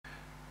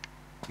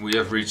We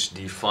have reached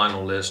the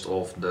final list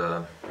of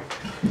the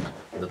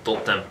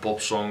top 10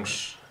 pop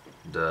songs,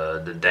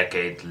 the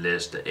decade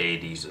list, the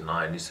 80s, the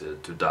 90s, the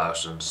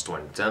 2000s,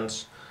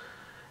 2010s.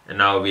 And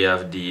now we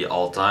have the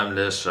all-time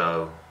list,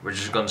 so we're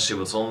just gonna see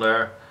what's on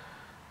there.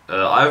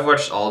 I've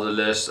watched all the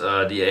lists.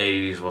 The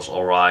 80s was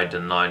alright, the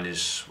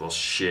 90s was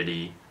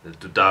shitty, the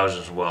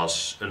 2000s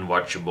was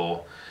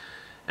unwatchable,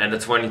 and the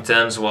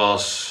 2010s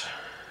was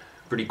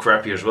pretty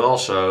crappy as well.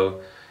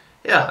 So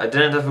yeah, I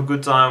didn't have a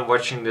good time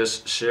watching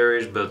this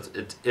series, but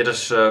it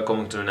is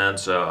coming to an end,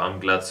 so I'm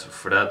glad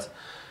for that.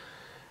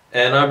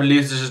 And I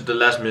believe this is the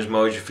last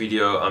WatchMojo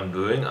video I'm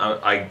doing.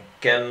 I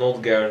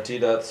cannot guarantee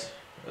that.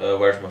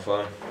 Where's my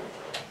phone?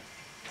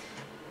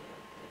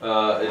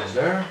 It is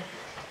there.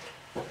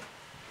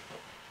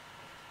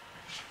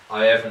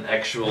 I have an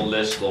actual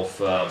list of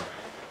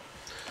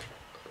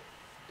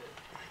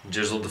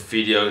just all the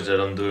videos that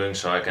I'm doing,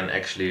 so I can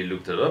actually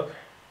look that up.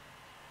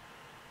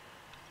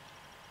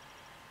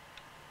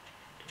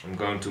 I'm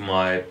going to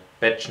my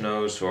patch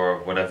notes or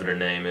whatever their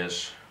name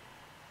is.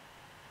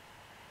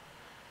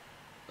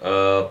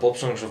 Pop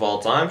songs of all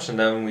times, and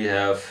then we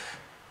have,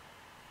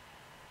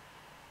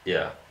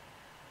 yeah,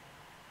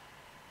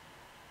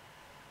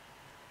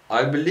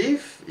 I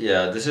believe,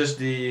 yeah, this is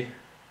the,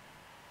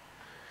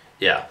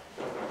 yeah,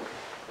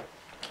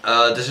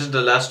 this is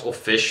the last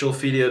official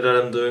video that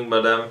I'm doing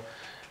by them.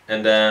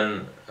 And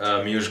then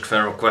Music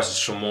Fan requested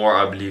some more,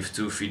 I believe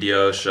 2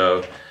 videos,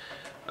 so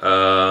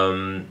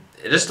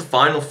it is the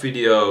final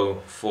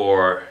video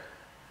for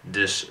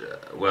this,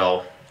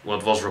 well,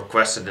 what was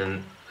requested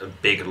in a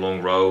big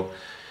long row.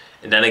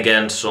 And then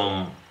again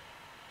some,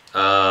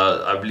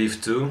 I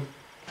believe two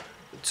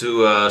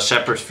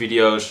separate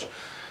videos,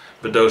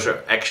 but those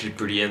are actually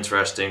pretty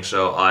interesting,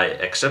 so I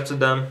accepted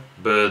them.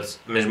 But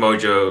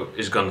WatchMojo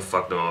is gonna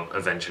fuck them up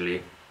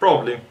eventually,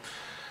 probably.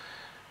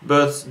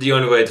 But the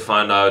only way to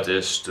find out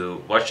is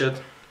to watch it.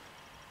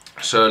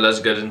 So let's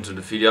get into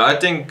the video. I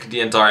think the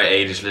entire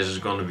 80s list is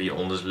gonna be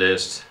on this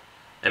list,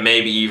 and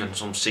maybe even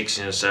some 60s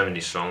and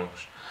 70s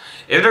songs.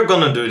 If they're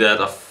gonna do that,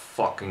 I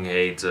fucking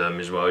hate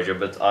WatchMojo,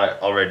 but I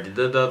already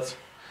did that.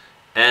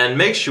 And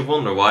makes you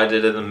wonder why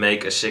they didn't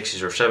make a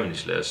 60s or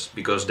 70s list,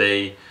 because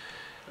they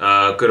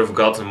could have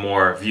gotten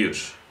more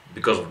views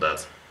because of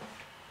that.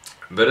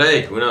 But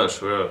hey, who knows,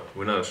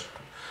 who knows.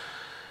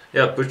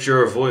 Yeah, put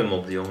your volume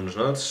up, the owner's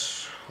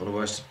notes,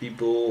 otherwise the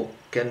people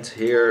can't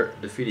hear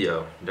the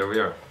video. There we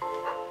are.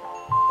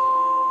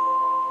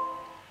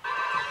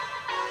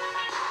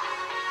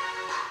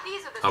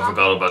 I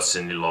forgot about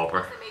Cyndi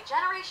Lauper. That made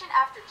generation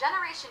after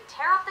generation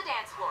tear up the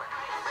dance floor.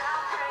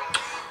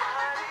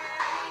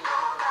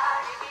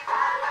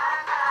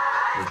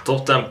 The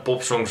top 10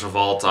 pop songs of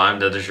all time,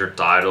 that is your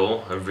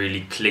title, a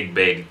really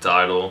clickbaity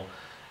title.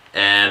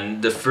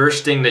 And the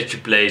first thing that you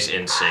play is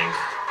NSYNC.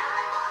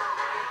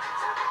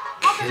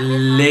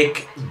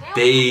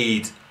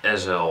 Clickbait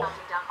as hell.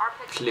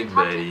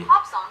 Clickbaity.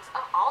 Pop songs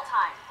of all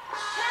time.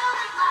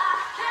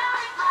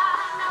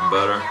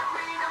 Butter.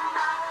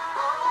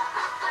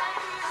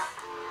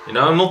 You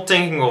know, I'm not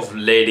thinking of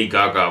Lady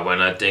Gaga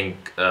when I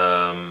think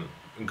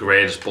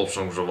greatest pop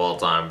songs of all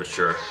time, but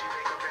sure.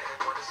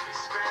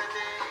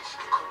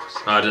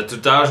 The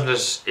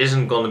 2000s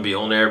isn't gonna be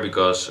on there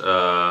because,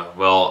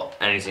 well,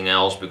 anything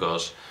else,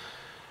 because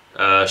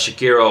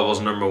Shakira was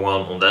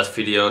 #1 on that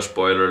video,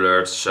 spoiler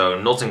alert, so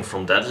nothing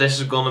from that list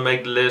is gonna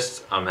make the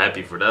list. I'm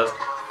happy for that.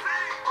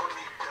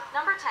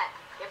 Number 10,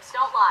 Hips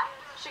Don't Lie,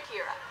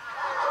 Shakira.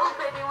 Oh,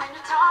 baby, when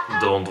you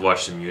talk, Don't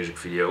watch the music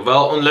video.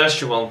 Well,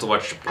 unless you want to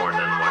watch the porn,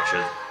 then watch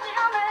it.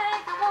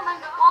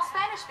 while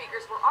Spanish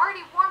speakers were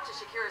already warm to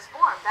Shakira's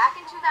form back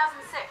in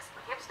 2006,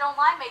 Hips Don't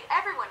Lie made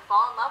everyone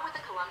fall in love with the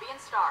Colombian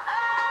star.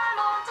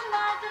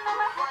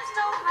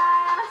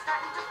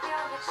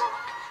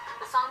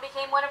 The song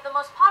became one of the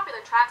most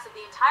popular tracks of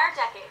the entire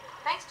decade,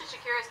 thanks to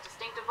Shakira's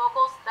distinctive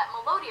vocals, that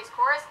melodious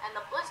chorus, and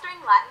the blistering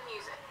Latin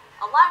music.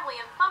 A lively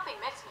and thumping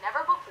mix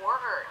never before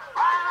heard.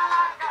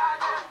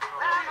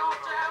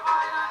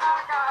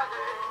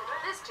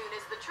 This tune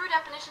is the true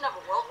definition of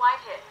a worldwide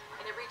hit,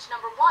 and it reached #1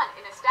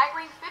 in a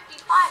staggering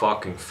 55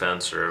 Fucking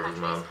fan service,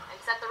 man. and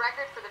set the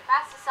record for the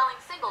fastest selling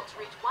single to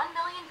reach 1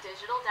 million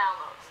digital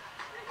downloads.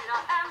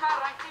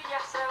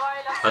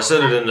 I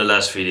said it in the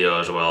last video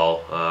as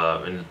well,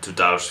 in the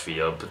 2000s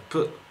video, but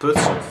put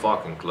some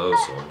fucking clothes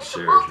on, It's a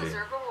seriously.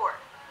 well-deserved reward,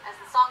 as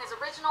the song is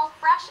original,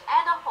 fresh,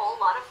 and a whole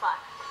lot of fun.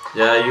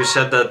 Yeah, you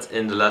said that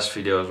in the last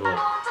video as well,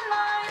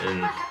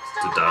 in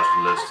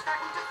 2000 list.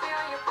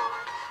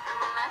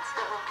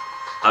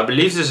 I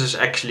believe this is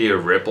actually a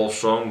rip-off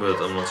song,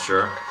 but I'm not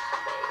sure.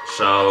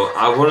 So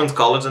I wouldn't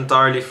call it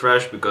entirely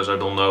fresh because I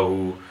don't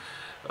know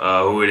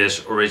who it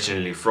is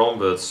originally from,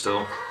 but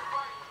still.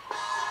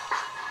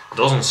 It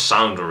doesn't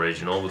sound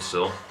original, but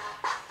still.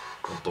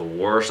 Not the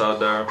worst out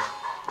there.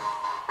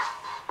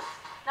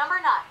 Number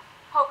 9,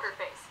 Poker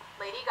Face,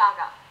 Lady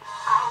Gaga.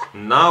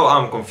 Now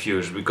I'm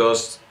confused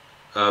because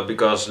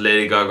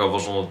Lady Gaga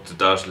was on the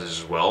 2000 list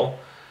as well,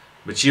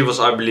 but she was,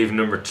 I believe,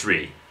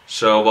 #3.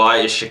 So why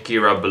is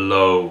Shakira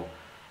below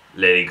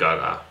Lady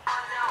Gaga?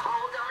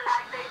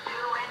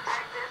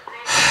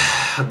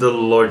 The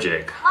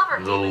logic. Lover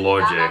The Gaga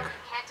logic.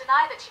 can't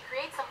deny that she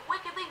creates some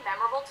wickedly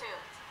memorable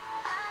tunes.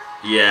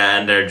 Yeah,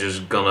 and they're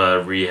just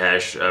gonna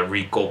rehash,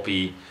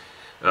 recopy,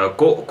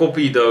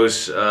 copy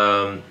those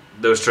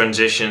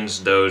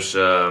transitions, those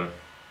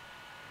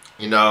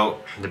you know,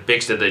 the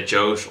picks that they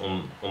chose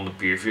on the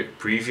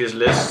previous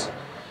list,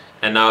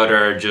 and now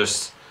they're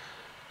just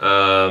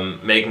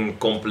making a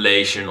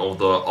compilation of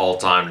the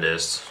all-time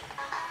list.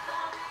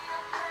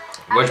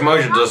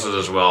 WatchMojo does it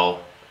as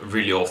well,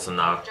 really often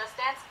now. Just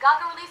Dance,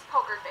 Gaga released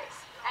Poker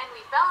Face, and we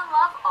fell in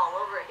love all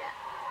over again.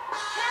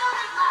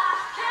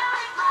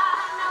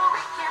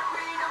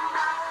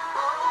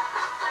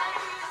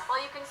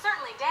 While you can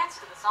certainly dance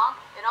to the song,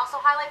 it also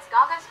highlights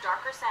Gaga's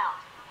darker sound,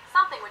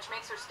 something which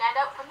makes her stand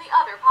out from the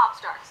other pop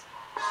stars.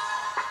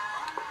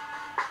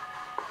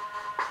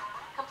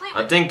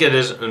 I think it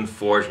is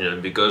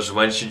unfortunate because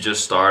when she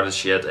just started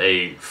she had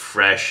a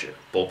fresh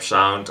pop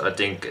sound. I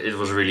think it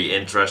was really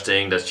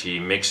interesting that she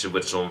mixed it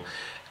with some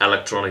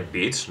electronic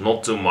beats,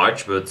 not too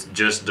much but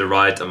just the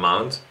right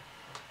amount.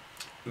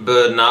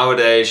 But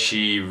nowadays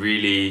she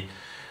really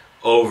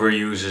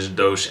overuses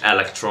those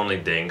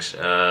electronic things,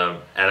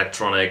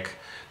 electronic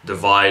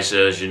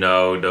devices, you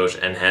know, those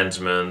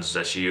enhancements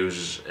that she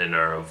uses in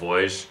her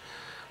voice.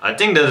 I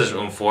think that is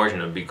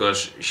unfortunate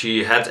because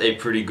she had a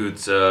pretty good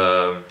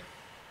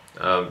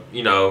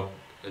you know,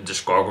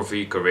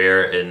 discography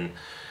career in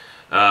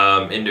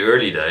the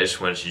early days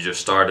when she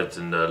just started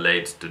in the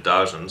late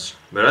 2000s.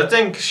 But I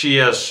think she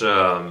has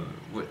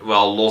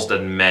well lost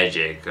that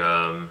magic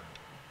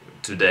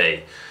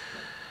today.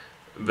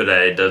 But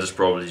that is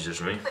probably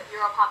just me. With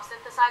Europop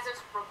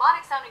synthesizers,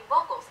 robotic sounding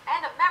vocals,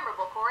 and a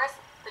memorable chorus,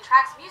 the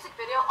track's music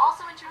video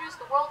also introduced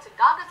the world to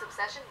Gaga's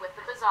obsession with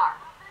the bizarre.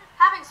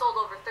 Having sold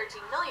over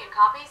 13 million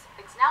copies,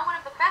 it's now one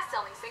of the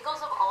best-selling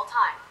singles of all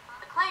time,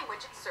 a claim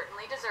which it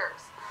certainly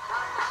deserves.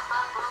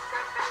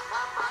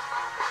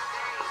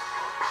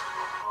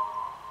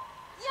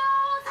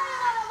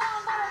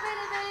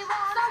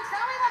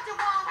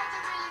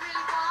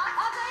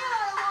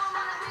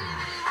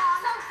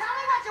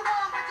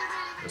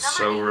 It's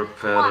so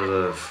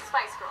repetitive.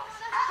 Spice Girls.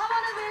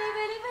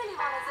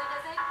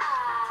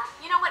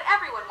 You know what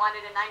everyone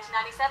wanted in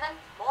 1997?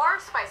 More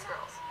Spice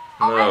Girls.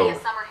 Already a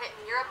summer hit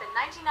in Europe in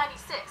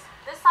 1996,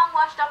 this song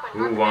washed up on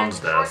North American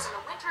shores in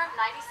the winter of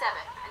 '97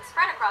 and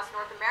spread across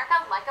North America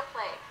like a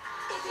plague.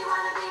 If you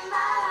wanna be my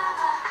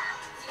lover,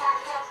 you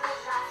gotta get with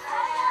my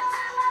friends.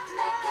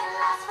 Make it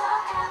last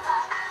forever.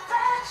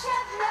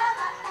 Friendship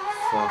never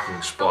ends.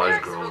 Fucking Spice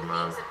Girls,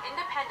 man.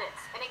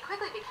 Independence, and it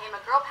quickly became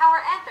a girl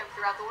power anthem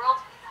throughout the world,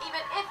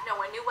 even if no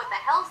one knew what the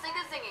hell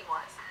zigga-zinging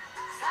was.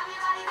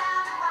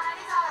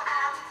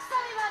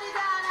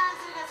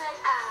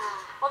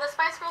 While the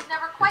Spice Girls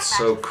never quite matched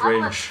so its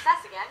level of cringe.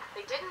 success again,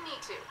 they didn't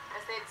need to,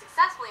 as they had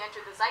successfully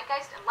entered the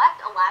zeitgeist and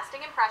left a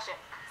lasting impression.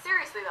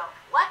 Seriously though,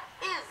 what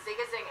is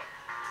zigga-zinging?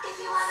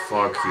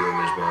 Fuck you,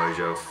 Miss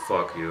Mojo.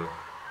 Fuck you.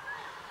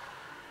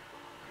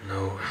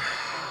 No.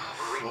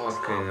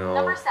 Fucking hell.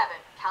 Number 7,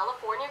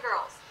 California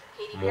Girls.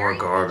 Katy More Perry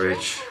garbage.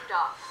 featuring Snoop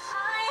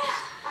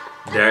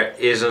Dogg. There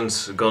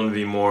isn't gonna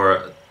be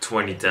more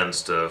 2010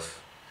 stuff.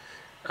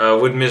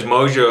 With Miss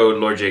Mojo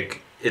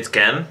logic, it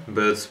can,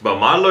 but by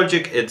my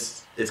logic,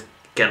 it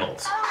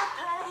cannot.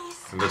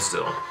 But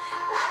still,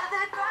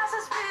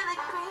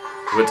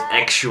 with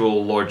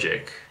actual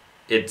logic,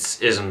 it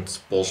isn't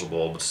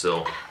possible. But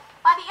still.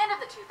 By the end of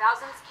the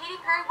 2000s, Katy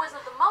Perry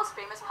wasn't the most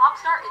famous pop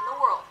star in the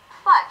world,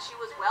 but she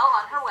was well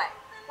on her way.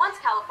 Once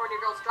California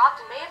Girls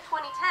dropped in May of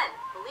 2010,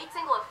 the lead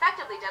single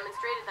effectively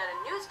demonstrated that a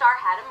new star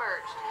had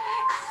emerged.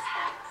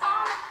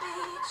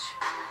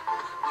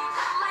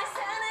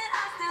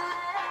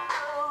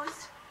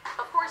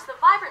 Of course, the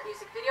vibrant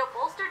music video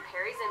bolstered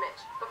Perry's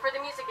image, but for the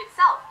music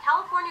itself,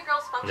 California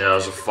Girls functioned Yeah,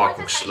 it was a as the fucking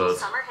quintessential slut.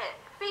 summer hit,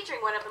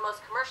 featuring one of the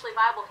most commercially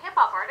viable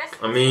hip-hop artists.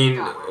 I mean,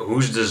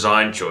 whose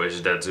design choice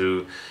is that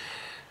to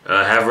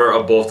have her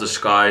above the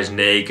skies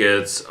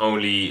naked,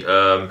 only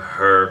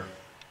her,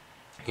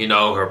 you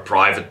know, her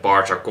private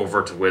parts are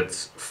covered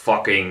with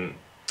fucking...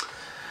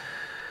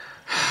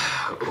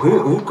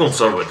 Who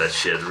comes up with that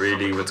shit,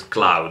 really, with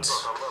clouds,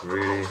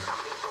 really?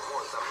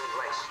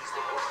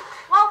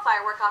 While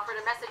Firework offered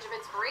a message of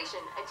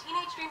inspiration, a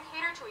teenage dream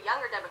catered to a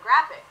younger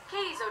demographic,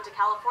 Katy's Ode to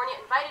California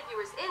invited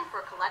viewers in for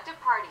a collective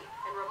party,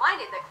 and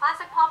reminded that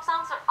classic pop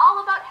songs are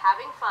all about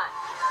having fun.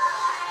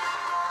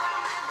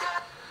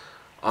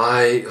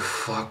 I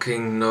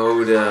fucking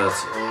know that.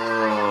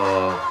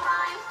 Oh.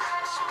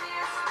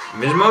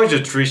 Miss Mojo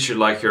treats you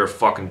like you're a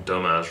fucking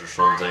dumbass or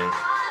something.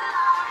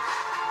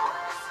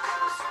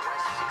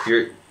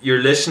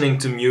 You're listening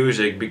to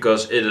music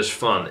because it is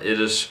fun.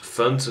 It is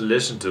fun to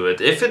listen to it.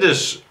 If it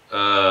is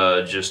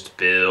just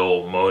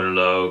pill,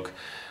 monologue,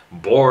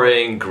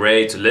 boring,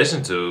 great to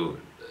listen to,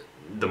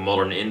 the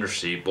modern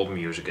industry, pop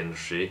music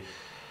industry,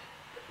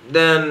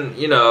 then,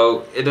 you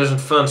know, it isn't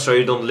fun, so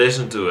you don't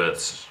listen to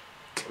it.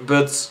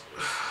 But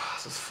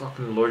that's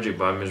fucking logic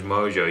by Miss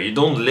Mojo. You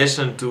don't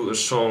listen to a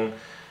song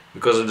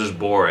because it is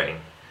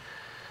boring.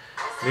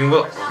 I mean,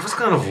 what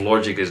kind of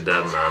logic is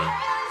that, man?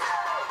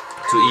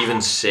 to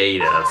even say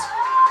that.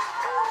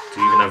 To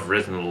even have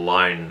written a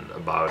line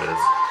about it.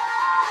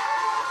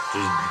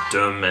 Just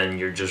dumb, and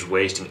you're just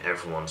wasting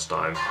everyone's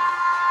time.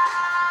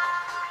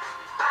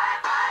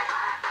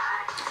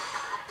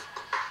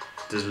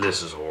 This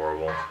list is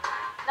horrible.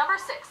 Number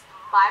 6,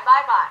 Bye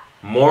Bye Bye.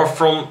 More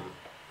from...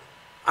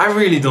 I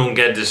really don't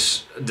get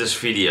this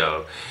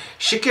video.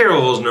 Shakira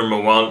was number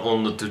 1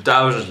 on the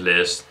 2000s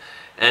list,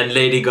 and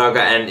Lady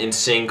Gaga and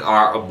NSYNC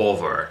are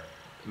above her.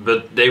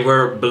 But they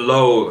were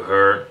below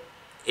her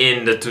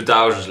in the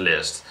 2000s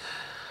list.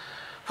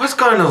 What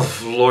kind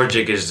of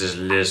logic is this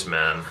list,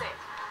 man?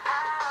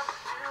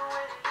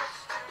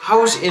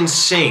 How is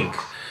NSYNC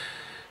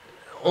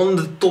on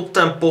the top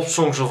 10 pop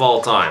songs of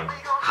all time?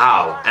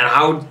 How? And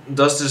how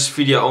does this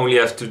video only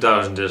have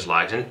 2,000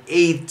 dislikes and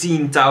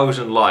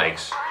 18,000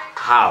 likes?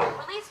 How?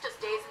 Released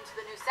just days into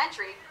the new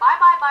century, Bye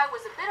Bye Bye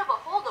was a bit of a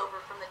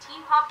holdover from the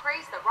teen pop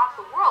craze that rocked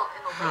the world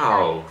in the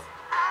late 90s.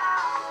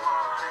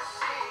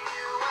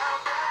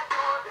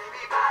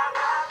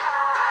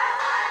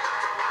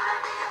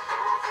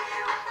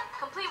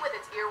 Complete with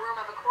its earworm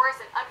of a chorus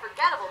and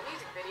unforgettable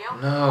music video,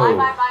 Bye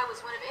Bye Bye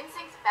was one of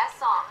NSYNC's best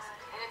songs,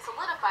 and it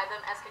solidified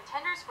them as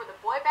contenders for the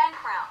boy band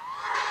crown.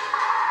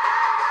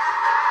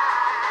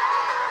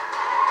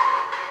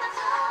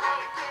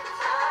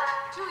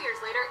 2 years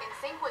later,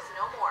 NSYNC was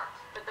no more,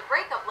 but the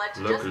breakup led to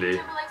Justin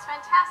Timberlake's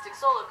fantastic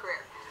solo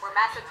career, where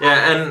massive...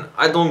 Yeah, and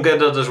I don't get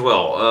that as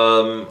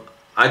well.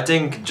 I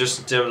think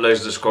Justin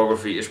Timberlake's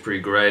discography is pretty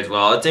great.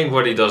 Well, I think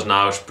what he does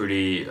now is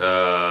pretty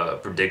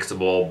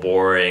predictable,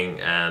 boring,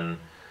 and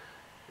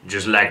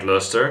just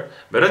lackluster.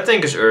 But I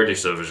think his early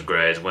stuff is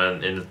great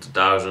when in the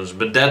 2000s,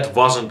 but that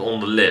wasn't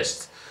on the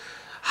list.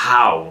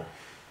 How?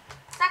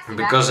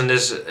 Because in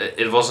this,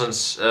 it wasn't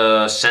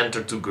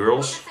centered to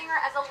girls.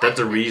 That's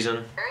the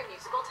reason.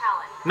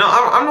 No,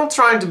 I'm not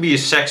trying to be a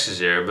sexist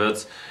here,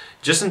 but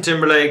Justin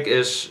Timberlake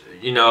is,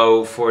 you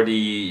know, for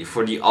the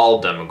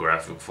all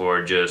demographic,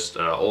 for just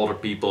older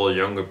people,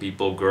 younger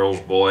people, girls,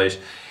 boys.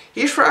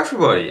 He's for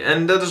everybody,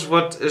 and that is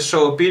what is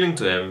so appealing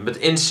to him. But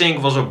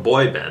NSYNC was a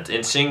boy band.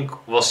 NSYNC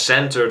was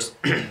centered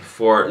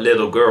for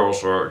little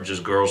girls, or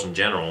just girls in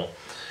general.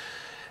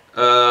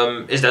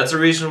 Is that the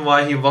reason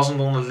why he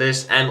wasn't on the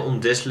list and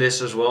on this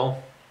list as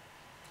well?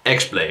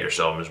 Explain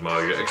yourself, Miss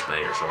Mojo.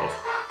 Explain yourself.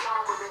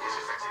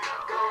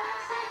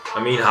 I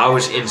mean, how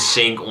is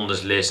NSYNC on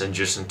this list and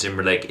Justin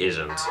Timberlake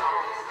isn't?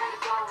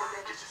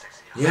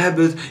 Yeah,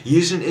 but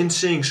he's in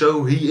NSYNC,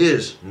 so he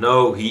is.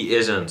 No, he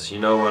isn't. You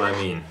know what I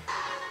mean.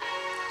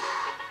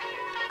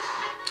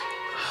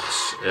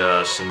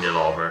 Cyndi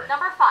Lauper.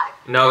 Number 5.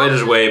 No, it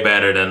is way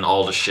better than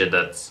all the shit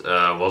that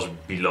was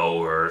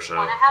below her,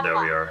 so there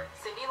we are.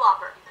 Cyndi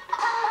Lauper.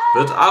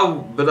 But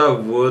I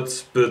would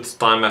put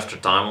Time After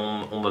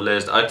Time on the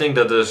list. I think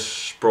that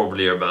is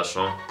probably her best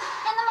song.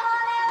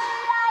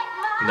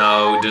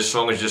 No, this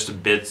song is just a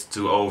bit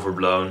too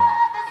overblown.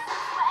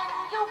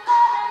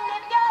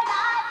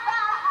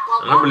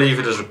 And I believe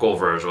it is a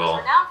cover as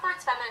well.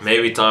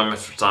 Maybe Time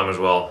After Time as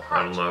well,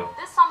 I don't know.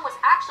 This song was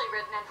actually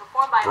written and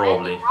performed by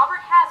Probably. Robert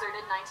Hazard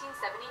in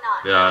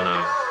 1979. Yeah, I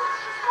know.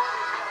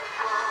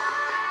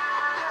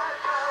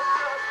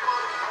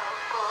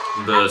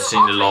 But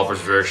Cyndi Lauper's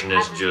version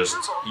is just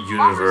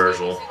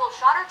universal.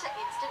 Shot her to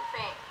instant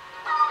fame.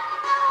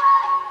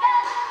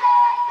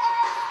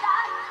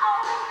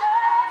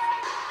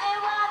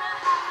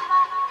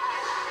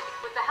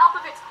 With the help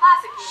of its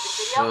classic music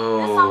video,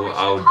 this song reached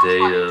the top 10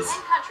 in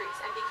 10 countries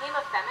and became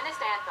a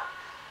feminist anthem.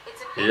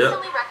 It's an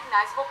instantly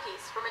recognizable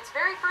piece from its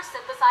very first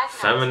synthesized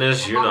notes.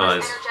 Feminists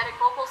unite. Energetic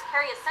vocals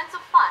carry a sense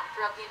of fun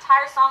throughout the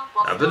entire song.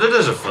 Yeah, but it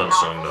is a fun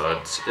song though.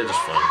 It is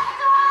fun.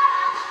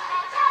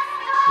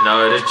 You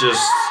know, it is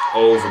just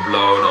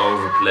overblown,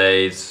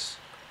 overplayed.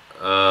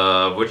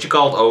 Would you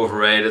call it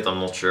overrated? I'm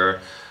not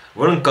sure.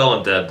 Wouldn't call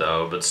it that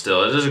though, but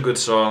still, it is a good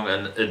song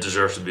and it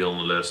deserves to be on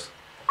the list.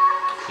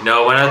 You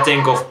know, when I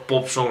think of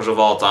pop songs of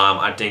all time,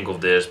 I think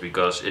of this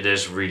because it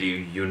is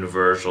really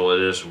universal,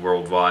 it is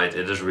worldwide,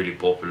 it is really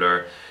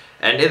popular.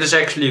 And it is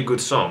actually a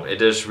good song.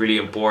 It is really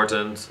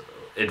important.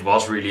 It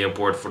was really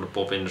important for the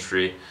pop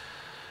industry.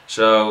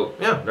 So,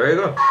 yeah, there you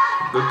go.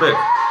 Good pick,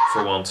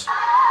 for once.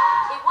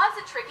 It was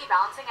a tricky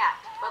balancing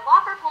act, but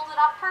Lauper pulled it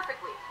off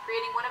perfectly,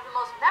 creating one of the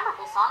most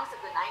memorable songs of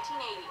the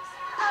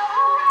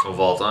 1980s. Of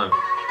all time.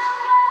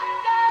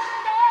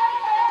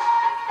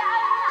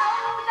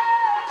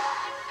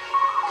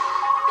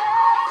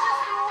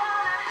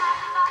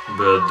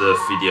 But the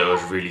video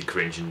is really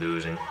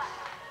cringe-inducing.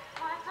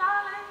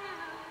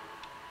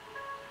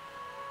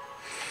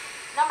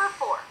 Number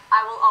 4,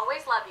 I Will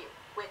Always Love You,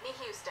 Whitney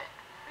Houston.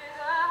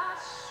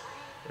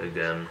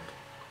 Again.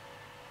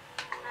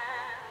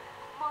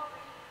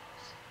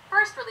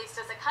 First released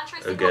as a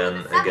country single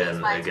in the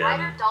 70s by its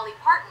writer Dolly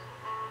Parton.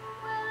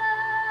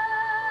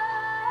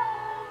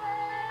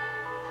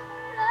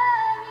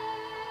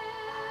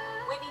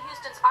 Whitney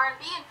Houston's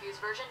R&B infused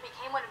version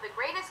became one of the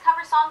greatest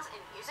cover songs in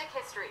music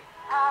history.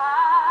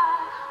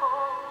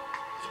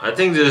 I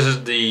think this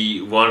is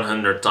the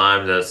 100th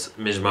time that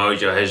Miss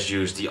Mojo has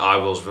used the I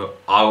Will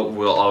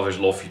Always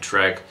Love You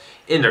track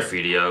in their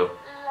video.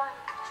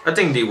 I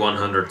think the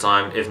 100th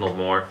time, if not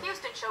more.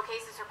 Houston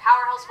showcases her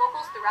powerhouse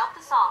vocals throughout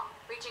the song,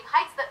 reaching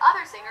heights that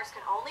other singers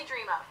can only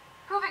dream of,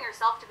 proving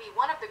herself to be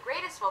one of the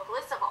greatest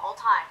vocalists of all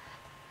time.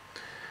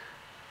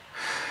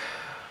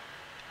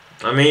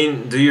 I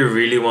mean, do you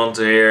really want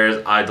to hear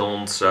it? I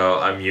don't, so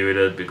I mute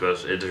it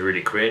because it is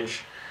really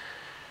cringe.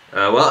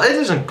 Well, it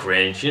isn't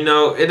cringe, you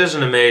know, it is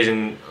an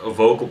amazing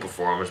vocal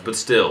performance, but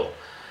still.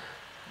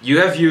 You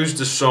have used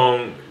the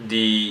song,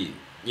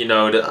 you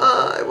know, the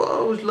I will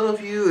always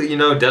love you, you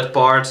know, that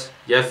part.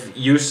 You have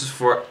used it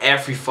for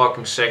every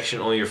fucking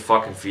section on your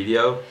fucking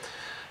video.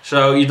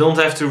 So you don't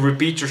have to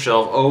repeat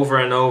yourself over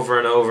and over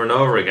and over and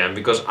over again,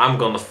 because I'm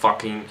gonna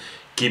fucking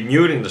keep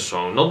muting the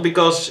song. Not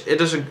because it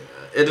is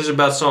a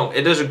bad song,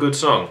 it is a good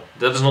song.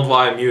 That is not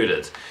why I mute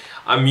it.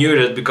 I mute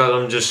it because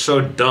I'm just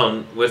so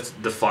done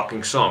with the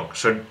fucking song.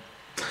 So,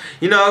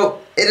 you know,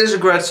 it is a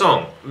great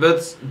song,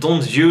 but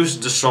don't use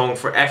the song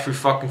for every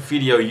fucking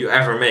video you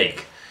ever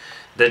make.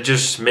 That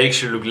just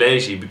makes you look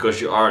lazy because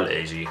you are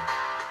lazy.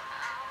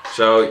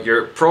 So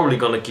you're probably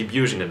gonna keep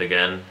using it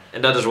again,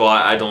 and that is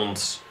why I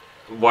don't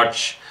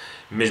watch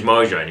Miss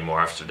Mojo anymore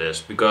after this,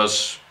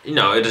 because, you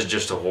know, it is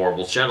just a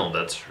horrible channel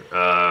that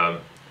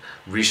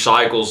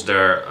recycles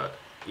their,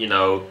 you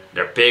know,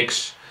 their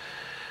pics,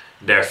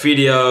 their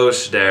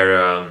videos,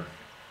 their,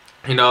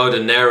 you know, the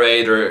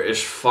narrator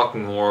is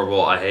fucking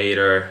horrible. I hate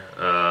her.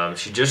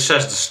 She just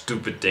says the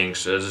stupid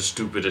things, the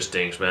stupidest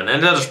things, man.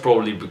 And that is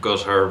probably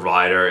because her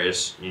writer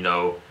is, you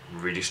know,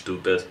 really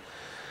stupid.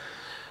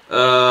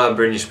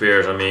 Britney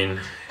Spears, I mean,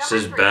 is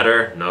this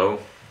better? No.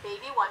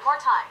 Baby One More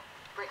Time,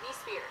 Britney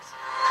Spears.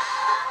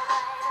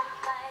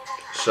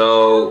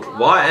 So,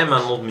 why am I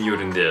not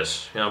muting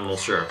this? Yeah, I'm not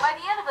sure. By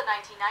the end of the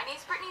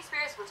 1990s, Britney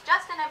Spears was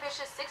just an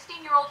ambitious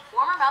 16-year-old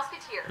former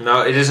Mouseketeer.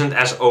 No, it isn't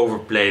as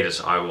overplayed as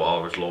I Will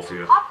Always Love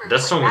You.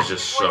 That song is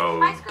just so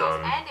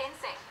done. And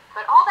NSYNC.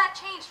 But all that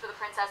changed for the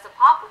Princess of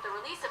Pop with the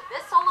release of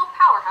this solo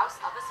powerhouse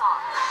of a song.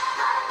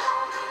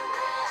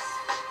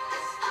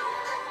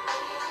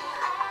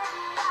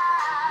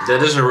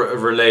 That is a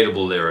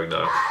relatable lyric,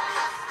 though.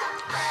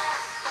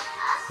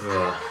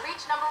 It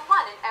reached #1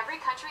 in every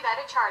country that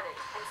it charted,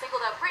 and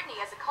singled out Britney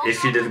as a cultural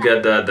If you did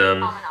get that,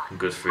 then phenomenon,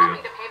 good for you.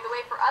 helping to pave the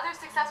way for other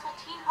successful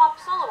teen pop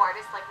solo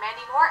artists like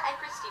Mandy Moore and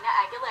Christina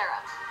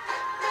Aguilera.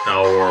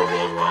 Oh,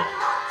 horrible as well.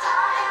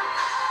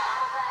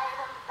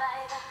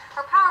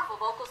 Her powerful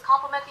vocals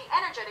complement the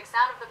energetic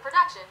sound of the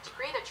production to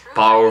create a true...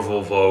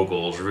 Powerful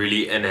vocals,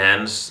 really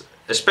enhanced,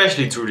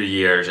 especially through the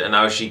years, and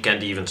now she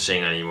can't even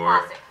sing anymore.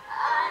 Classic.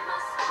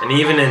 And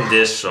even in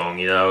this song,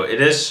 you know, it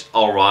is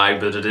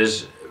alright, but it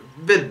is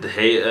a bit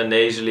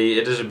nasally,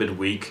 it is a bit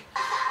weak.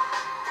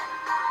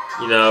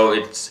 You know,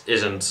 it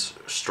isn't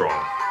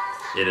strong.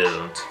 It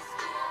isn't.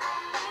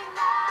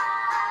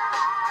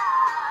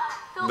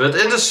 But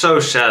it is so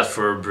sad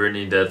for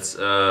Britney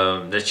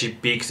that she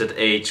peaked at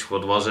age,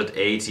 what was it,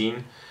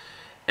 18?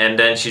 And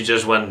then she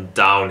just went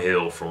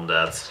downhill from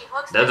that.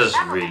 That is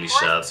really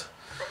sad.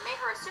 But made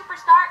her a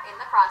superstar in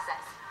the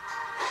process.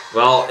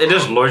 Well, it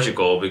is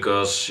logical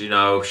because, you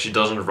know, she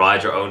doesn't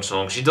write her own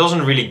songs. She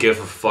doesn't really give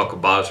a fuck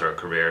about her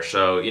career.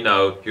 So, you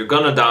know, you're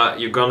gonna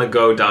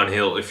go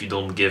downhill if you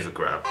don't give a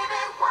crap.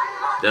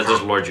 That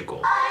is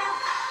logical.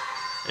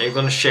 And you're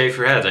gonna shave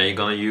your head and you're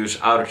gonna use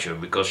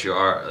autotune because you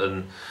are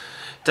a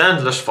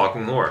talentless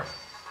fucking whore.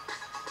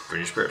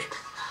 Britney Spears.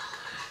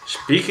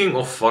 Speaking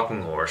of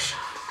fucking whores.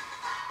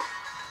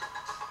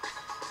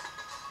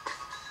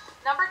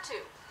 #2,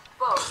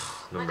 Vogue,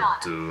 Number Madonna.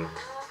 2.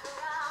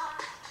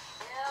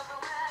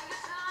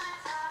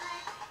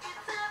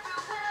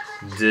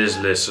 This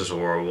list is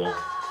horrible.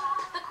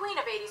 The queen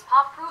of 80s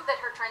pop proved that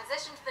her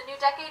transition to the new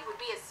decade would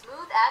be as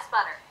smooth as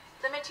butter.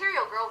 The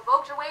Material Girl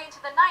vogued her way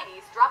into the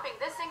 90s, dropping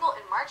this single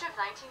in March of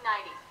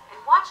 1990, and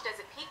watched as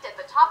it peaked at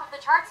the top of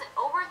the charts in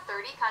over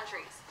 30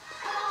 countries.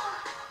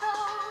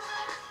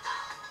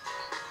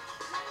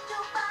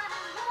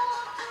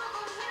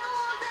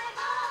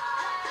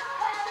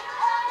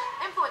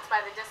 Influenced by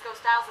the disco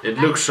styles of the It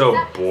looks so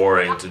 1970s,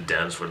 boring to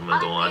dance with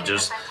Madonna.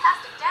 Uncreated a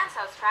fantastic dance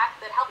house track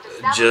that helped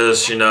establish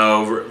Just, you the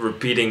know,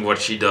 repeating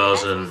what she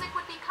does and music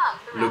would become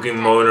throughout looking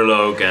the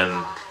monologue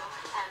and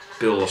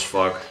pill as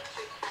fuck.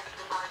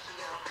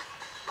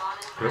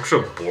 It looks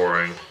so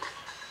boring.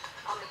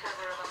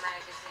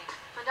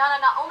 Madonna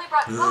not only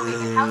brought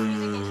voguing and house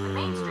music into the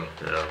mainstream,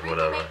 Yeah, but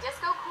whatever. made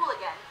disco cool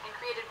again and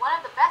created one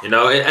of the best... You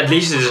know, at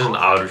least it isn't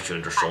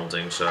auto-tuned or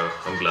something, so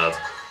I'm glad.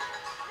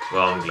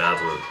 Well, I'm glad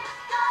with it.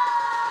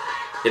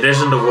 It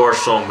isn't the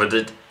worst song, but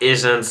it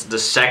isn't the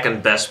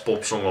second best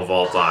pop song of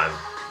all time.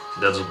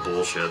 That's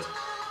bullshit.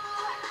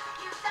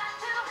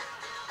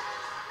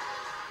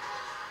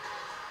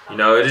 You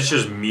know, it is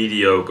just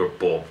mediocre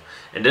pop.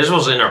 And this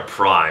was in her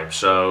prime,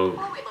 so...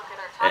 Before we look at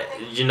our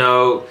topic, You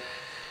know...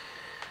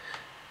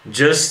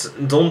 Just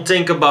don't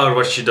think about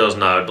what she does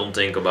now. Don't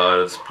think about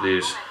it,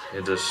 please.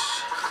 It is...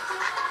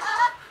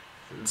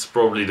 It's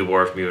probably the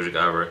worst music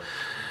ever.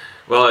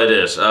 Well, it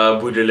is.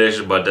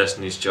 Bootylicious by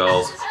Destiny's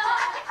Child.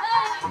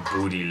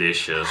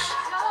 Bootylicious.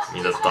 I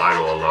mean, the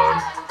title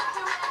alone.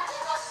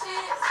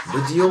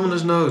 But the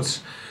ominous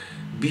notes.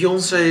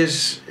 Beyonce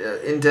is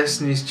in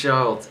Destiny's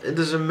Child. It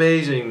is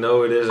amazing.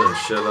 No, it isn't.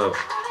 Shut up.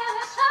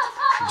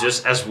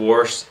 Just as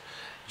worse.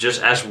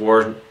 Just as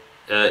worse,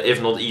 if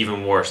not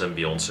even worse than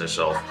Beyonce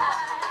herself.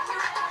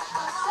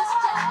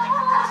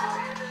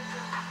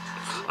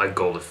 I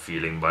Got a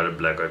Feeling by the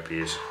Black Eyed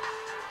Peas.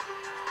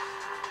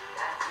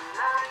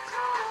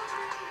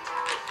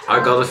 I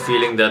got a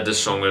feeling that this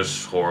song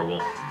is horrible.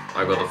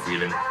 I got a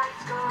feeling.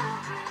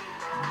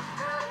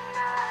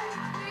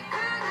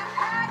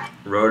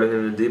 Rolling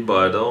in the Deep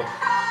by Adele.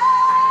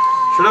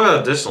 Should have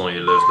had this on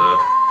your list though.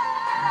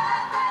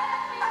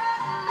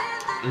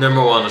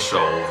 Number 1 is so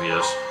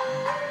obvious.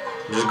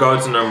 Just go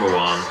to number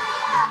 1.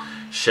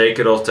 Shake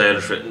It Off,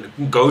 Taylor Swift.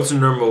 Go to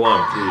number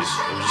 1, please.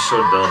 I'm just so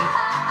done.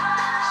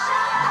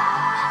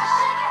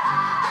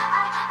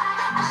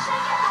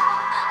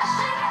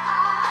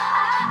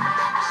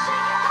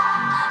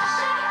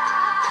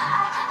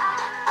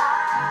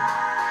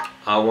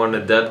 I Want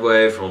It That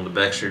Way from the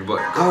Backstreet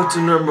Boys. Go to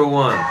number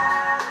 1.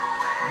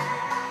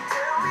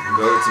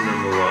 Go to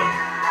number 1.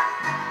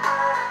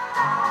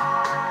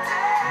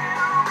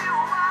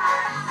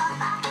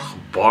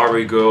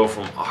 Barbie Girl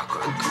from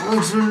Aqua.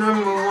 Go to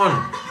number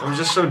 1. I'm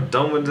just so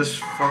done with this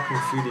fucking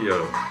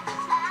video.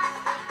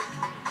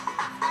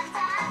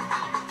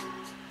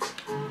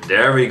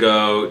 There we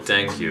go.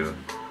 Thank you.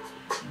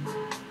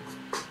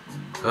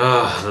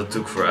 Ah, that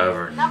took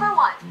forever. Number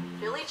 1,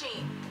 Billie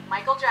Jean,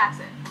 Michael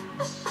Jackson.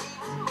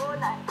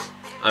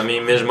 I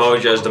mean, Miss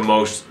Mojo is the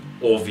most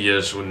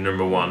obvious with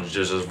number 1,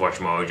 just as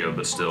WatchMojo,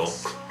 but still,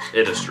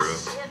 it is true.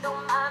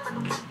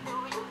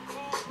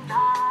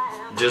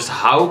 Just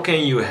how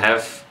can you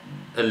have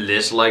a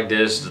list like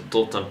this, the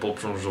top 10 pop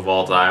songs of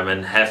all time,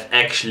 and have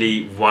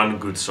actually one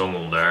good song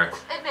on there?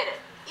 Admit it,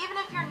 even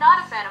if you're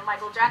not a fan of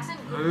Michael Jackson.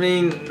 I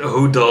mean,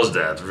 who does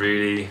that,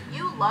 really?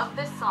 You love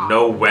this song.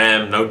 No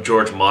Wham, no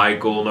George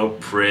Michael, no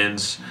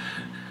Prince,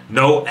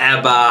 no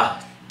ABBA.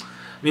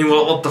 I mean,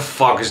 what the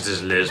fuck is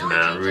this list,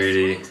 man,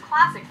 really?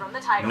 Classic from the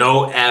title.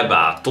 No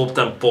ABBA, top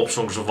 10 pop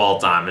songs of all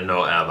time and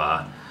no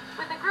ABBA.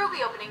 With the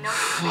groovy opening notes.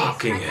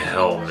 Fucking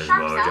hell, Miss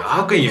Mojo.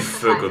 How can you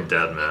fuck up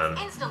that, man?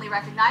 It's instantly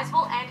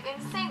recognizable and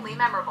insanely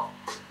memorable.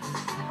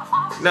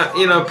 Now,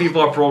 you know,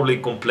 people are probably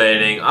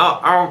complaining,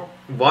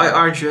 why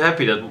aren't you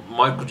happy that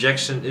Michael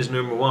Jackson is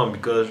number 1?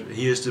 Because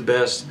he is the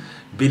best,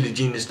 Billie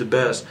Jean is the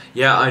best.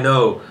 Yeah, I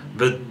know,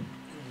 but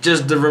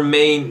just the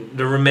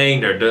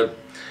remainder,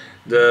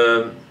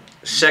 the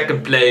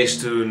second place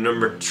to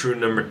number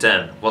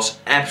 10 was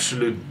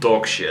absolute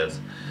dog shit.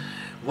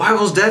 Why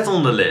was that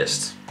on the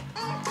list?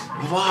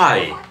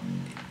 Why?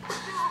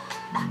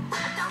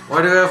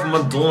 Why do you have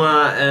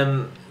Madonna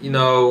and, you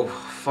know,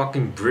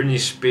 fucking Britney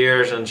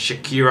Spears and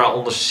Shakira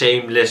on the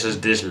same list as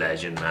this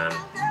legend, man?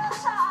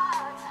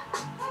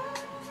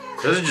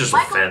 That is just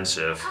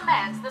offensive.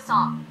 Commands the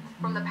song.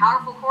 From the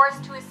powerful chorus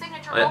to his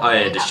signature I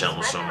hate this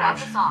channel so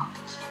much.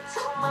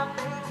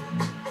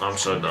 I'm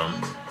so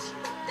done.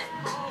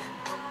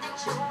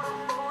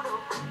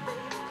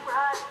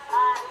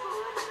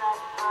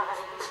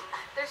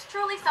 There's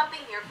truly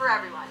something here for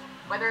everyone.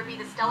 Whether it be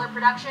the stellar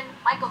production,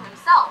 Michael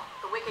himself,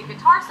 the wicked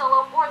guitar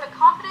solo, or the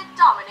confident,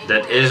 dominating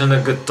That isn't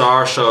a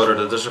guitar solo,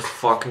 that is a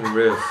fucking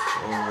riff.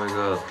 Oh my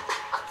god.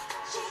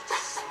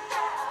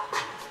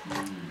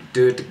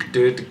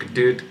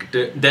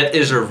 That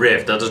is a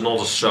riff, that is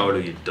not a solo,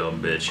 you dumb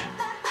bitch.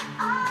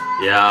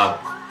 Yeah,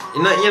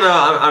 you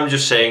know, I'm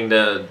just saying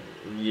that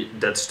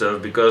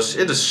stuff because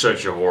it is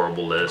such a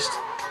horrible list.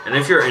 And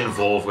if you're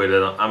involved with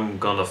it, I'm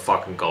gonna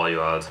fucking call you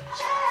out.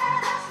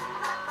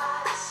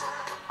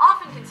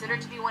 Often considered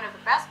to be one of the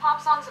best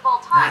pop songs of all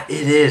time.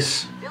 It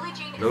is. Billie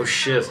Jean No is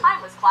shit. a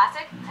timeless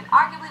classic and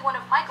arguably one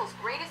of Michael's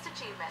greatest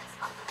achievements.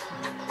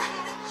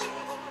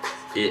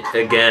 It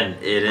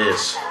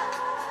is.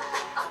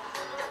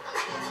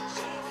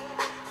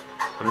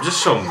 I'm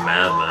just so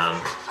mad,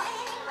 man.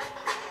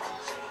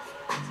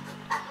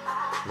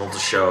 Not the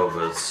show,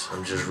 but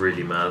I'm just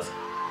really mad. So,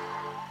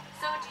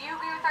 do you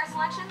agree with our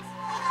selections?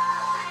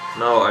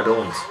 No, I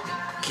don't.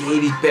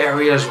 Katy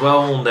Perry as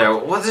well on there.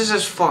 What is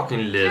this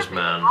fucking list,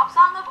 man? Pop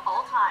song of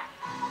all time.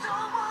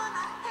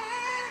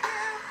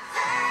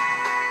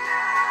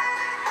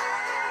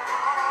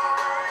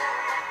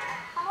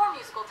 For more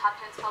musical top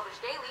 10s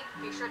published daily,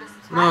 be sure to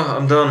subscribe. No,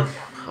 I'm done.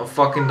 I'm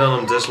fucking done.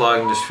 I'm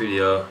disliking this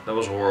video. That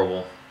was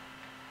horrible.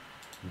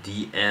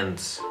 The end.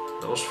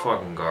 That was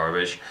fucking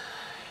garbage.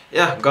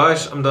 Yeah,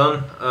 guys, I'm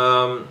done.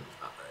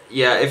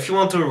 Yeah, if you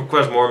want to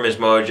request more Miss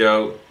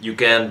Mojo, you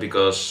can,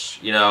 because,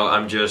 you know,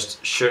 I'm just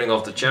shutting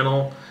off the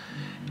channel.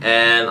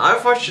 And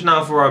I've watched it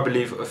now for, I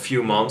believe, a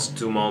few months,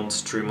 2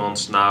 months, 3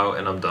 months now,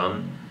 and I'm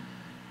done.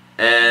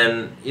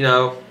 And, you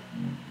know,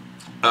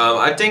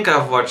 I think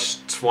I've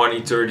watched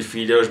 20, 30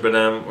 videos by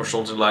them or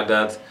something like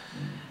that.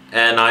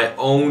 And I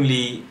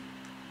only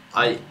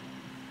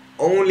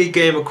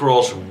came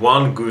across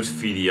one good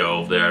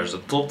video of theirs. The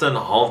top 10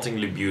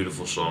 hauntingly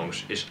beautiful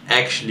songs is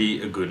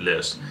actually a good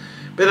list.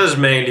 But that's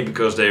mainly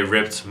because they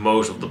ripped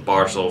most of the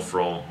parts off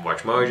from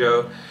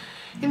WatchMojo.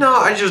 You know,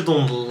 I just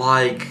don't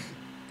like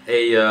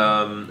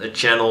a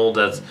channel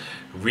that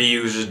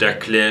reuses their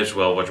clips.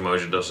 Well,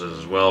 WatchMojo does it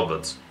as well,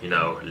 but you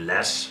know,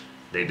 less.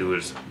 They do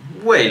it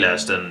way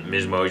less than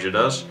Miss Mojo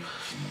does.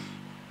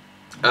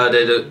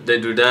 They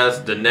do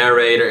that. The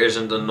narrator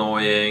isn't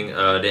annoying.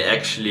 They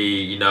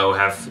actually, you know,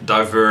 have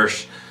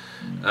diverse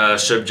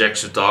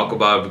subjects to talk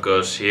about,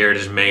 because here it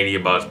is mainly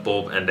about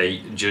pop, and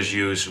they just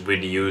use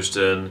Whitney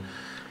Houston,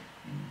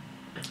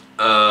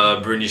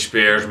 Britney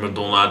Spears,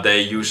 Madonna.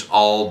 They use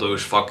all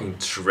those fucking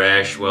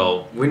trash.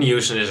 Well, Whitney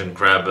Houston isn't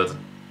crap, but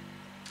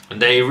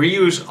they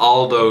reuse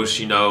all those,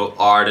 you know,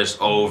 artists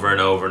over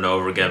and over and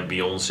over again.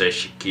 Beyonce,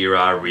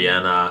 Shakira,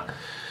 Rihanna.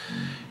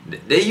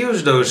 They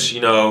use those,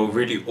 you know,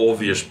 really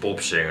obvious pop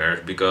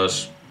singers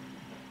because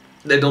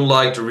they don't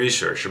like to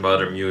research about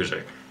their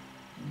music.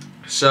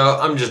 So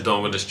I'm just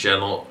done with this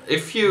channel.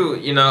 If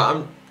you know,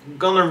 I'm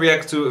gonna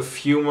react to a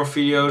few more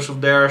videos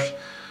of theirs.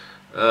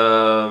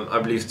 I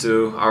believe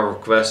 2 are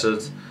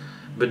requested,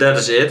 but that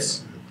is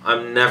it.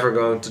 I'm never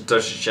going to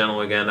touch the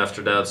channel again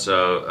after that.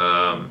 So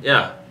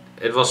yeah,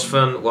 it was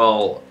fun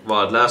while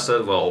it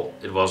lasted. Well,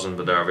 it wasn't,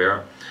 but there we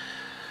are.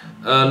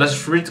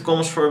 Let's read the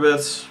comments for a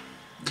bit.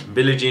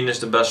 Billie Jean is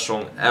the best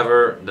song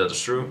ever. That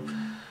is true.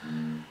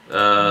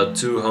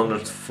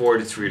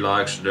 243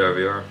 likes. There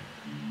we are.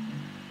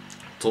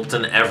 Top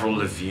 10 Avril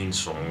Lavigne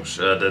songs.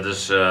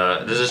 This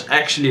is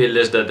actually a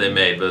list that they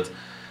made, but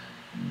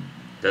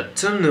that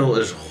thumbnail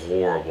is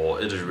horrible.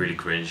 It is really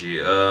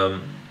cringy.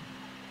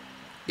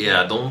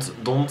 Yeah, don't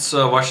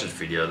watch this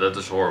video. That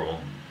is horrible.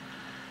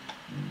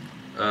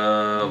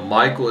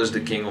 Michael is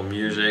the king of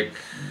music.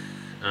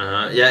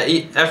 Yeah,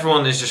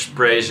 everyone is just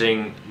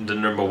praising the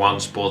 #1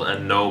 spot,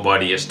 and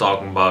nobody is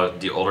talking about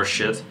the other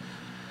shit.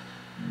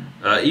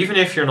 Even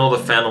if you're not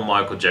a fan of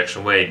Michael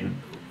Jackson, wait,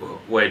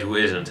 who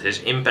isn't? His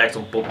impact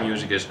on pop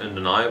music is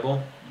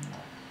undeniable.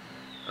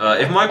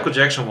 If Michael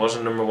Jackson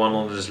wasn't #1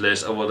 on this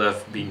list, I would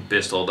have been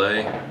pissed all day.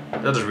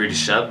 That is really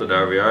sad, but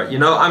there we are. You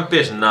know, I'm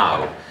pissed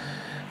now,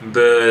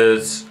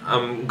 but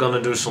I'm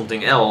gonna do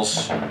something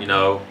else, you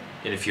know,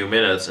 in a few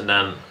minutes, and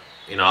then,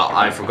 you know,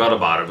 I forgot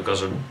about it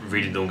because I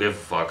really don't give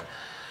a fuck.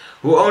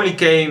 Who only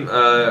came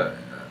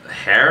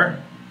hair,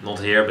 not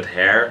here, but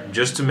hair,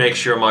 just to make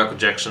sure Michael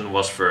Jackson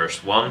was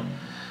first. What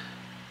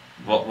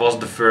was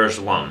the first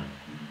one?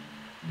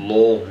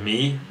 Lol,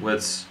 me,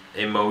 with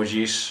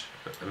emojis.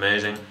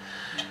 Amazing.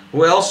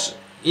 Who else?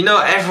 You know,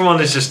 everyone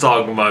is just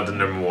talking about the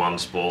 #1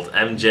 spot.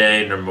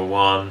 MJ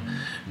 #1,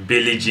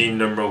 Billie Jean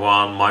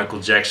 #1, Michael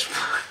Jackson.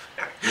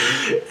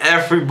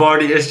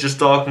 Everybody is just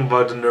talking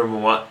about the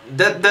 #1.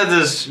 That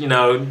is, you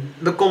know,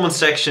 the comment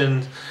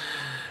section.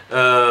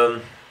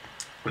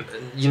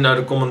 You know,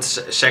 the comment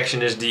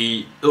section is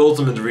the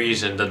ultimate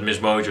reason that Miss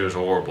Mojo is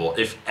horrible.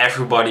 If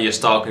everybody is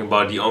talking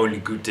about the only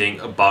good thing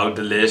about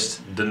the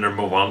list, the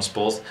 #1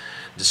 spot,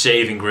 the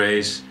saving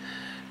grace.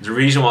 The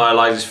reason why I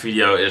like this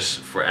video is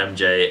for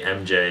MJ,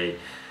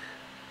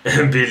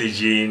 Billie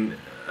Jean,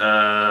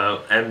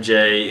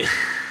 MJ.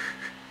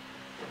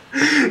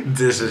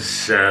 This is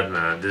sad,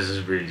 man. This is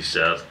really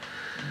sad.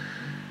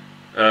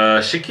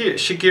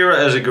 Shakira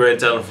is a great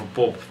talent for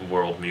pop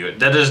world music.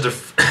 That is the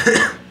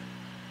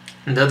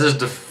that is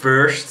the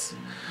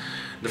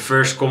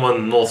first comment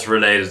not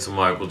related to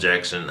Michael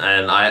Jackson,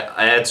 and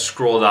I had to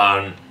scroll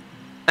down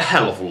a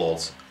hell of a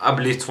lot. I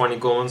believe 20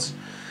 comments.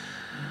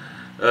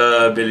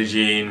 Billie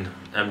Jean,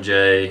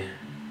 MJ,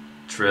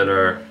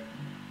 Thriller,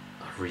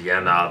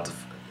 Rihanna.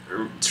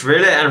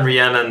 Thriller and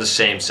Rihanna in the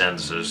same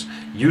sentences.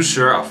 You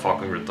sir are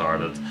fucking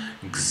retarded.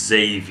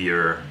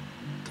 Xavier.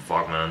 The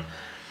fuck, man.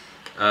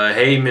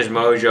 Hey Miss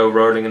Mojo,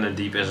 Rolling in the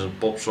Deep is a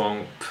pop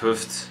song.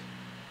 Puffed.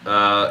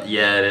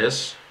 Yeah, it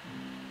is.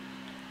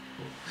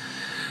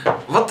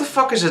 What the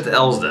fuck is it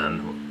else then?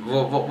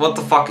 What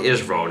the fuck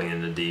is Rolling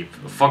in the Deep?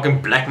 A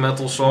fucking black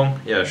metal song?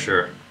 Yeah,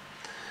 sure.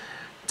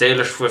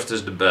 Taylor Swift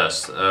is the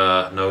best.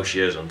 No, she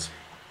isn't.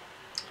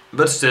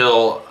 But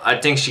still, I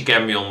think she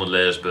can be on the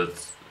list, but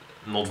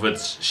not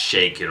with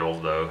Shake It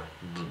Off though.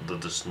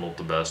 That is not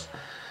the best.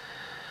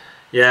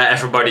 Yeah,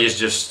 everybody is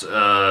just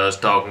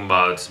talking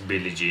about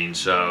Billie Jean,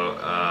 so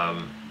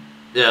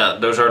yeah,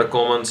 those are the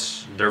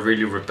comments. They're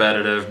really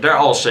repetitive.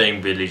 They're all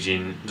saying Billie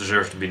Jean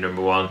deserves to be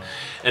 #1,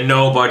 and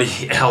nobody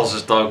else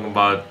is talking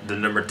about the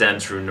 #10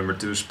 through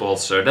 #2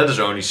 spots, so that is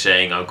only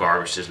saying how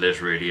garbage this list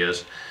really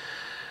is.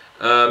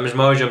 Miss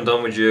Mojo, I'm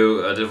done with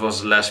you. This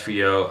was the last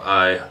video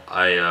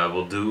I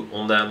will do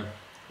on them.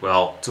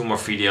 Well, 2 more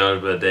videos,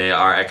 but they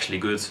are actually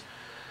good.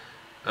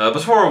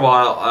 But for a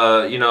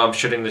while, you know, I'm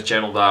shutting the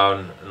channel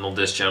down. Not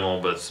this channel,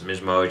 but Miss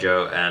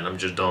Mojo, and I'm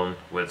just done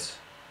with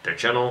their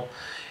channel.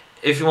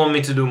 If you want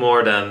me to do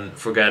more, then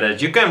forget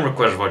it. You can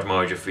request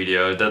WatchMojo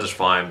videos, that is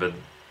fine, but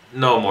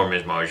no more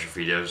Miss Mojo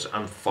videos.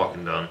 I'm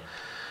fucking done.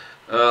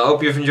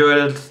 Hope you've enjoyed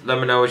it. Let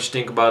me know what you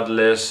think about the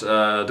list.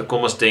 The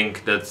comments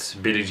think that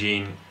Billie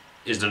Jean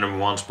is the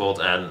 #1 spot,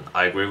 and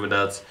I agree with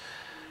that.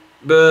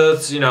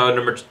 But, you know,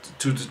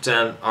 #2 to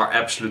 10 are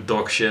absolute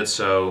dog shit,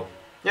 so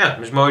yeah,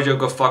 Miss Mojo,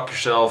 go fuck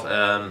yourself,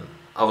 and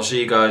I will see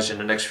you guys in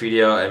the next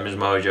video, and Miss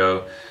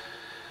Mojo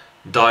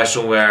die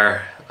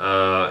somewhere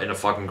in a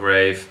fucking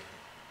grave.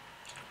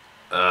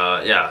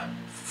 Yeah,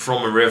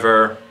 from a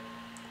river,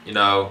 you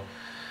know,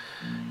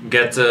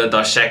 get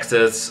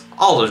dissected,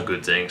 all those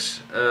good things.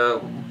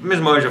 Miss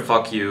Mojo,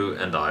 fuck you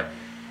and die.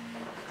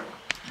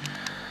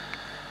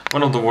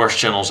 One of the worst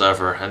channels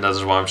ever, and that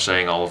is why I'm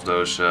saying all of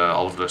those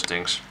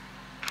things.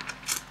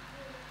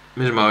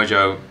 Miss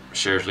Mojo,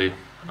 seriously,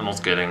 I'm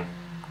not kidding.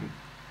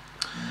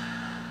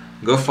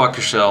 Go fuck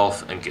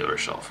yourself and kill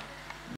yourself.